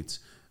decades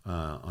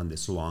on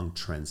this long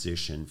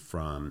transition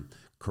from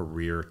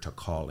career to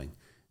calling.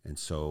 And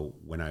so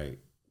when I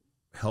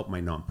help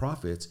my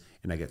nonprofits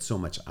and I get so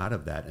much out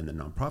of that, and the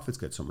nonprofits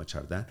get so much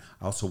out of that,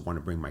 I also want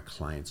to bring my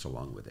clients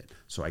along with it.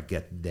 So I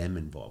get them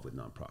involved with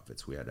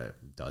nonprofits. We had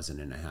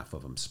 12.5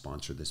 of them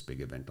sponsor this big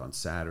event on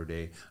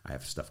Saturday. I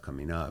have stuff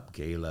coming up,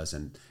 galas,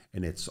 and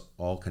it's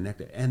all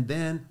connected. And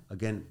then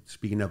again,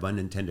 speaking of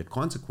unintended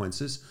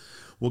consequences,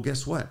 well,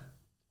 guess what?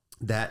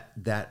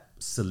 That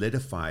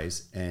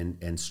solidifies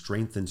and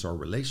strengthens our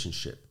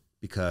relationship.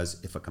 Because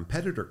if a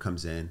competitor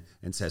comes in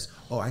and says,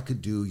 oh, I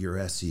could do your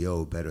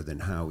SEO better than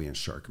Howie and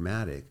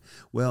Sharkmatic.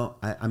 Well,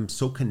 I'm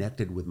so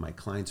connected with my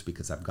clients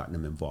because I've gotten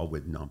them involved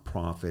with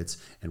nonprofits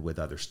and with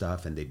other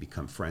stuff, and they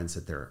become friends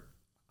that they're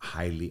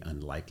highly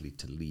unlikely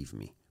to leave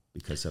me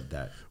because of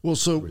that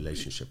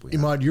relationship we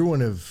have. Imad, you're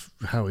one of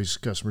Howie's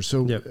customers.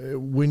 So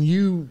when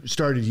you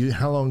started,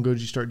 how long ago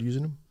did you start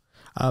using them?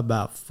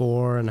 About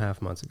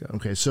 4.5 months ago.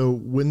 Okay, so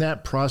when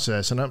that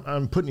process, and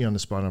I'm putting you on the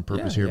spot on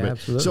purpose here, but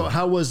absolutely. So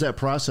how was that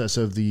process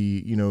of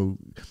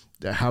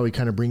Howie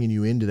kind of bringing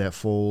you into that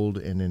fold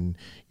and then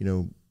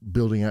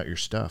building out your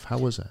stuff? How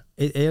was that?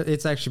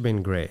 It's actually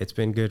been great. It's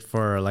been good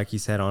for, like you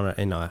said,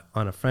 on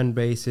a friend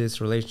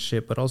basis,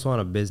 relationship, but also on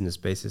a business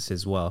basis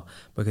as well.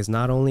 Because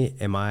not only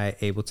am I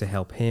able to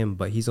help him,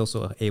 but he's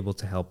also able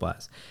to help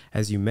us.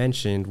 As you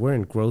mentioned, we're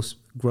in growth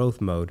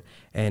mode,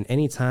 and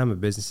anytime a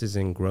business is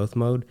in growth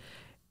mode,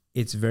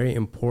 it's very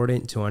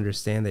important to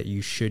understand that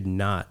you should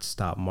not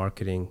stop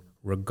marketing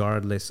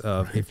regardless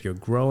of if you're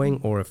growing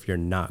or if you're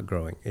not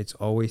growing. It's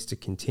always to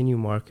continue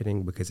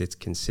marketing because it's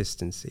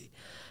consistency.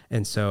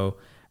 And so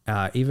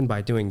even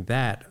by doing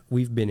that,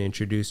 we've been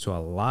introduced to a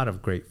lot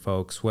of great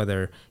folks,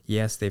 whether,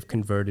 yes, they've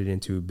converted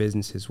into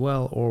business as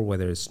well, or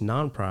whether it's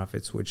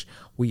nonprofits, which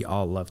we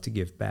all love to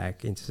give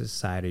back into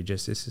society,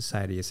 just as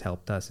society has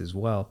helped us as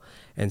well.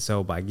 And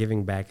so by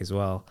giving back as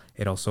well,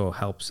 it also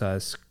helps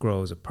us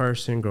grow as a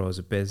person, grow as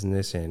a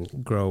business,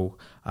 and grow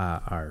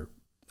our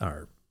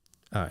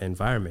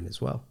environment as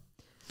well.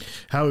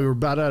 Howie, we're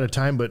about out of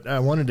time, but I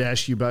wanted to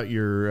ask you about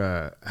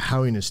your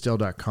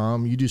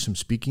HowieNestell.com. You do some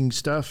speaking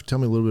stuff. Tell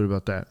me a little bit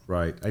about that.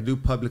 Right. I do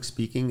public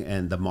speaking,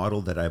 and the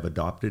model that I've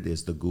adopted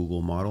is the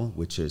Google model,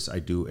 which is I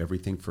do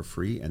everything for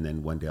free, and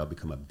then one day I'll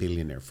become a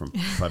billionaire from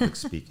public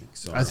speaking.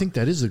 So I think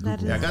that is a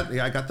Google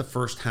model. I got the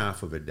first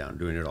half of it down,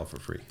 doing it all for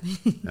free.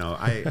 Now,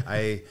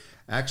 I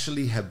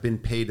actually have been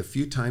paid a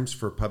few times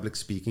for public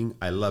speaking.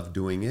 I love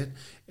doing it.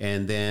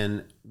 And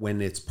then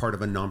when it's part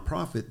of a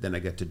nonprofit, then I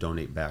get to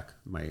donate back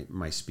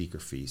my speaker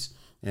fees.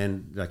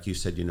 And like you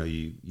said,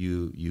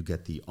 you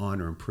get the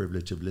honor and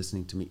privilege of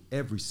listening to me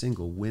every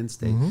single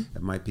Wednesday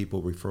at My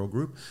People Referral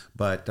Group.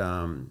 But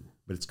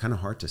it's kind of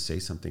hard to say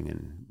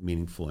something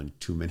meaningful in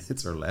 2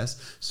 minutes or less.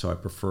 So I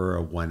prefer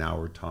a 1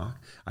 hour talk.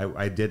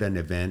 I did an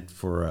event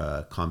for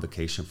a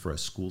convocation for a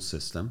school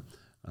system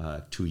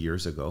 2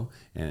 years ago,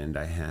 and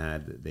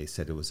they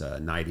said it was a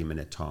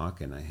 90-minute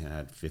talk, and I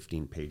had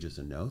 15 pages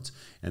of notes,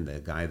 and the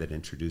guy that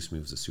introduced me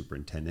was a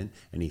superintendent,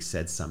 and he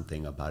said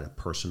something about a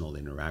personal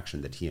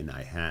interaction that he and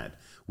I had,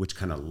 which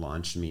kind of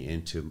launched me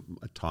into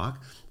a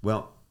talk.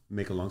 Well,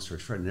 make a long story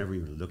short, I never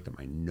even looked at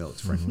my notes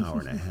for an hour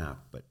and a half,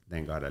 but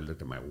thank God I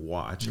looked at my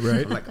watch.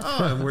 Right. I'm like,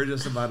 and we're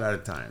just about out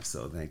of time.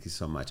 So thank you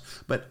so much.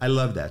 But I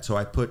love that. So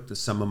I put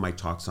some of my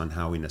talks on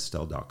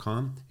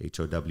HowieNestell.com,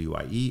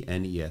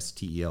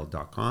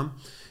 HowieNestell.com.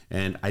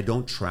 And I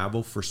don't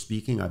travel for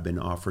speaking. I've been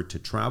offered to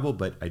travel,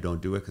 but I don't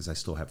do it because I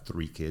still have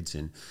 3 kids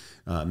in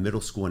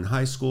middle school and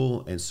high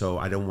school. And so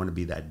I don't want to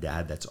be that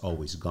dad that's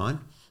always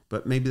gone.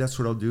 But maybe that's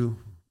what I'll do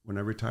when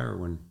I retire,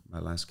 when my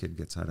last kid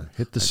gets out of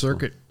hit the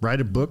circuit,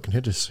 write a book and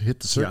hit the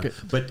circuit.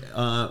 Yeah. But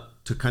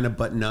to kind of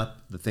button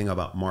up the thing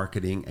about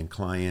marketing and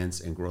clients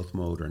and growth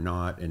mode or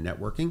not and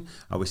networking,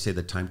 I always say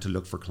the time to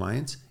look for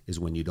clients is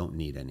when you don't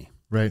need any.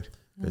 Right.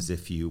 Because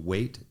if you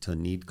wait to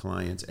need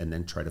clients and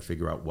then try to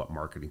figure out what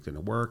marketing's going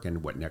to work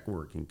and what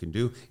networking can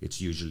do, it's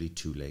usually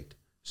too late.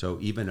 So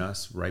even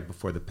us, right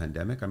before the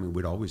pandemic, I mean,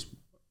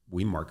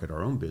 we market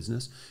our own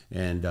business.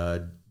 And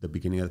the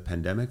beginning of the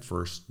pandemic,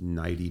 first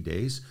 90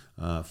 days,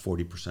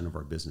 40% of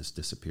our business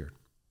disappeared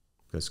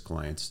because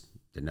clients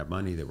didn't have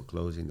money, they were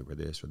closing, they were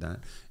this or that.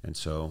 And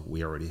so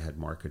we already had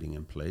marketing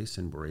in place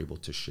and were able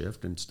to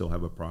shift and still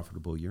have a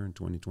profitable year in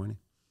 2020.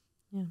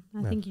 Yeah,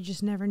 I think you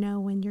just never know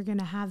when you're going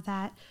to have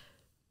that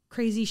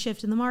crazy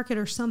shift in the market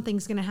or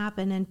something's going to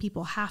happen and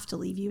people have to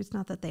leave you. It's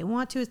not that they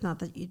want to. It's not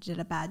that you did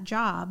a bad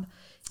job.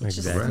 It's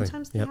just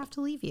sometimes they have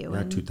to leave you.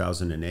 Yeah,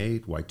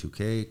 2008,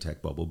 Y2K,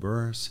 tech bubble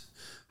burst,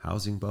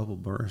 housing bubble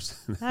burst.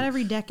 Not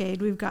every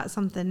decade we've got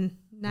something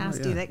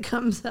nasty that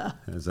comes up.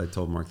 As I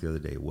told Mark the other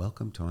day,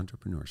 welcome to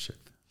entrepreneurship.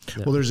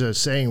 Yeah. Well, there's a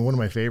saying, one of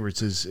my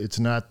favorites is, it's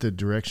not the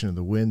direction of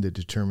the wind that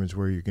determines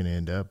where you're going to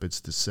end up. It's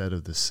the set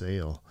of the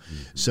sail.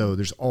 Mm-hmm. So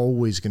there's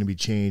always going to be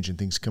change and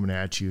things coming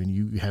at you, and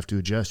you have to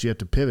adjust. You have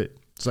to pivot.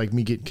 It's like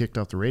me getting kicked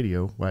off the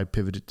radio. I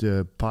pivoted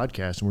to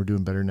podcast, and we're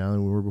doing better now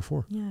than we were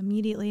before. Yeah,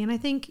 immediately. And I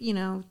think,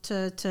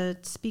 to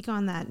speak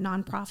on that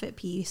nonprofit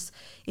piece,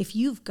 if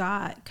you've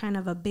got kind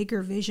of a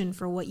bigger vision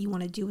for what you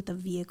want to do with the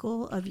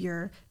vehicle of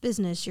your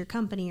business, your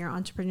company, your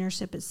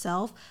entrepreneurship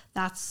itself,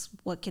 that's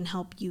what can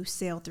help you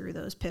sail through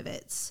those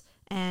pivots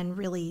and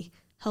really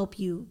help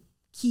you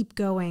keep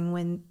going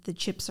when the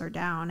chips are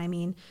down. I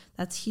mean,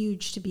 that's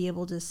huge to be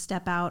able to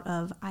step out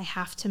of, I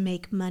have to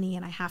make money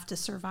and I have to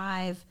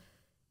survive,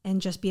 and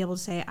just be able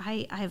to say,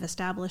 I've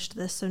established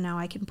this, so now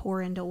I can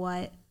pour into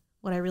what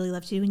I really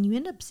love to do. And you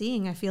end up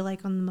seeing, I feel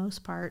like on the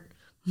most part,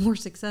 more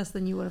success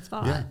than you would have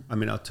thought. Yeah. I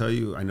mean, I'll tell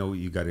you, I know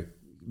you're going to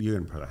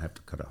probably have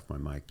to cut off my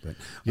mic, but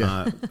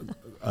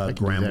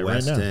Graham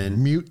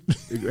Weston,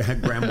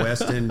 Graham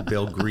Weston,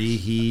 Bill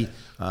Greehey,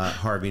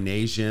 Harvey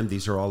Nasium,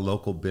 these are all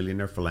local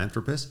billionaire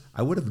philanthropists.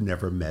 I would have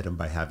never met them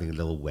by having a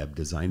little web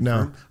design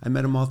firm. I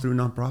met them all through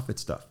nonprofit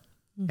stuff.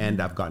 Mm-hmm.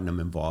 And I've gotten them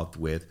involved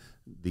with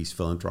these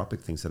philanthropic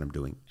things that I'm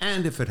doing.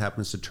 And if it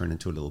happens to turn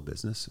into a little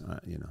business, I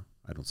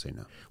don't say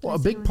no. Well, a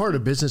big part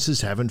of business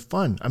is having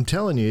fun. I'm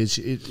telling you,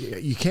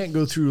 you can't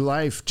go through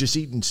life just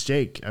eating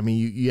steak. I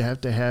mean, you have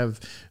to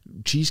have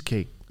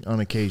cheesecake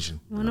on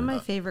occasion. One of my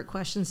favorite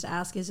questions to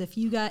ask is, if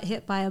you got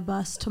hit by a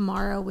bus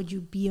tomorrow, would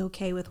you be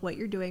okay with what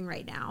you're doing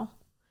right now?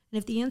 And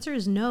if the answer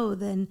is no,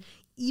 then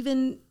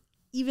even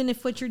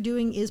if what you're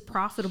doing is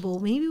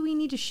profitable, maybe we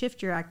need to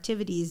shift your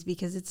activities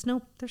because there's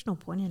no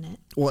point in it.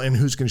 Well, and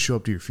who's going to show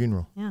up to your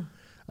funeral? Yeah.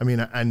 I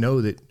mean, I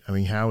know that,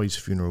 Howie's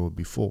funeral would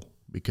be full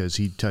because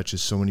he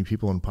touches so many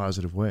people in a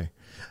positive way.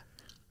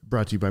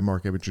 Brought to you by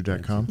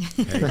markebinger.com.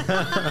 Hey,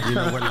 you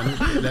know what?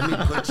 Let me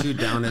put you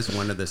down as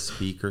one of the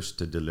speakers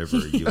to deliver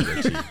a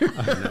eulogy.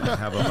 I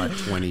have about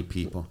 20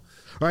 people.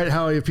 All right,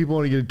 Howie, if people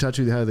want to get in touch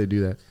with you, how do they do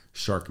that?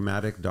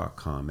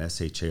 Sharkmatic.com,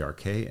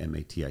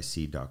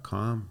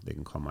 SharkMatic.com. They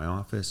can call my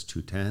office,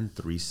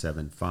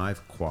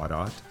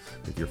 210-375-QUADOT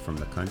if you're from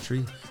the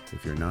country.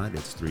 If you're not,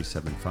 it's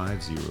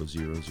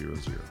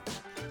 375-0000.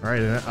 All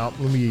right, and let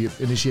me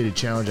initiate a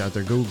challenge out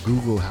there. Go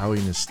Google Howie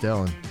and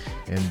Estelle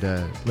and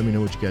let me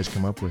know what you guys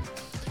come up with.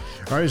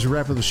 All right, as we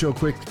wrap up the show,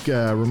 quick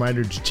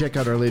reminder to check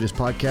out our latest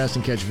podcast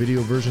and catch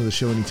video version of the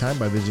show anytime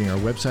by visiting our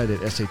website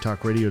at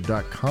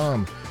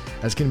satalkradio.com.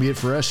 That's going to be it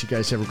for us. You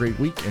guys have a great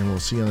week, and we'll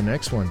see you on the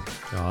next one.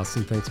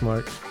 Awesome. Thanks,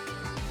 Mark.